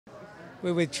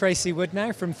We're with Tracy Wood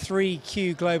now from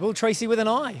 3Q Global. Tracy with an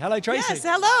I. Hello, Tracy. Yes,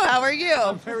 hello, how are you?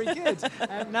 I'm very good.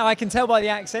 Now, I can tell by the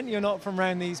accent you're not from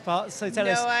around these parts, so tell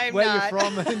us I'm where not. you're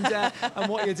from and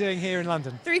what you're doing here in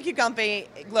London. 3Q Company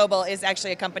Global is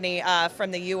actually a company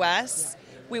from the US.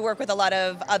 We work with a lot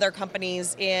of other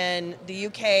companies in the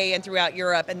UK and throughout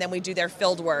Europe, and then we do their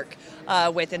field work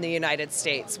within the United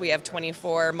States. We have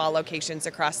 24 mall locations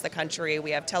across the country. We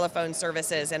have telephone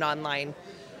services and online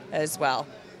as well.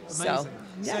 Amazing. So,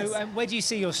 yes. So where do you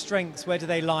see your strengths? Where do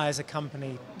they lie as a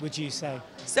company, would you say?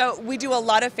 So we do a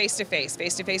lot of face-to-face.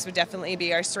 Face-to-face would definitely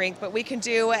be our strength, but we can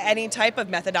do any type of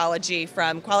methodology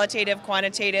from qualitative,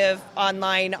 quantitative,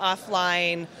 online,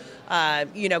 offline,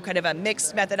 kind of a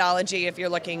mixed methodology if you're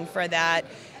looking for that.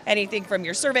 Anything from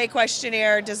your survey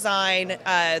questionnaire design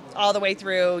all the way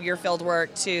through your field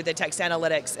work to the text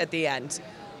analytics at the end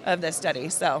of the study.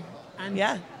 So, and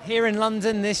yeah. Here in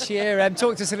London this year,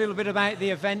 talk to us a little bit about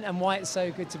the event and why it's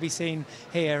so good to be seen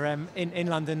here in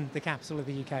London, the capital of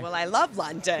the UK. Well, I love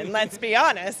London, let's be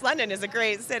honest. London is a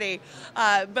great city,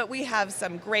 but we have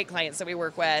some great clients that we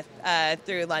work with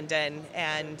through London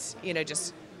and,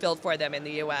 just build for them in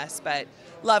the US, but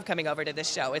love coming over to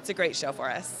this show. It's a great show for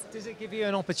us. Does it give you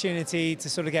an opportunity to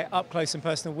sort of get up close and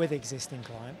personal with existing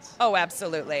clients? Oh,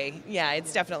 absolutely. Yeah,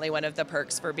 it's definitely one of the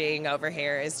perks for being over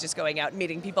here is just going out and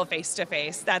meeting people face to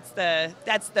face. That's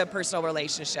the personal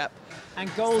relationship.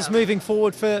 And goals moving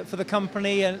forward for the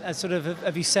company, and sort of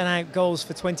have you set out goals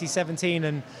for 2017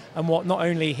 and what not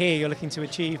only here you're looking to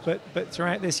achieve, but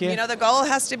throughout this year? The goal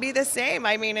has to be the same.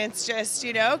 I mean, it's just,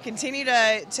 continue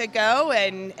to go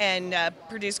and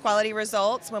produce quality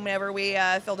results whenever we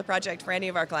field a project for any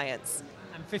of our clients.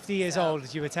 I'm 50 years old,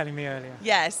 as you were telling me earlier.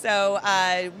 Yeah, so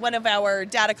one of our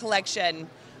data collection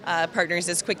partners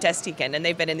is Quick-Test-Tecan, and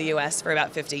they've been in the U.S. for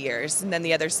about 50 years. And then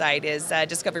the other side is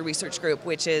Discovery Research Group,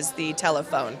 which is the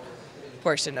telephone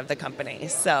portion of the company.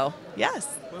 So,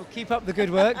 yes. Well, keep up the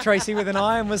good work, Tracy with an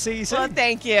I, and we'll see you soon. Well,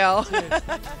 thank you.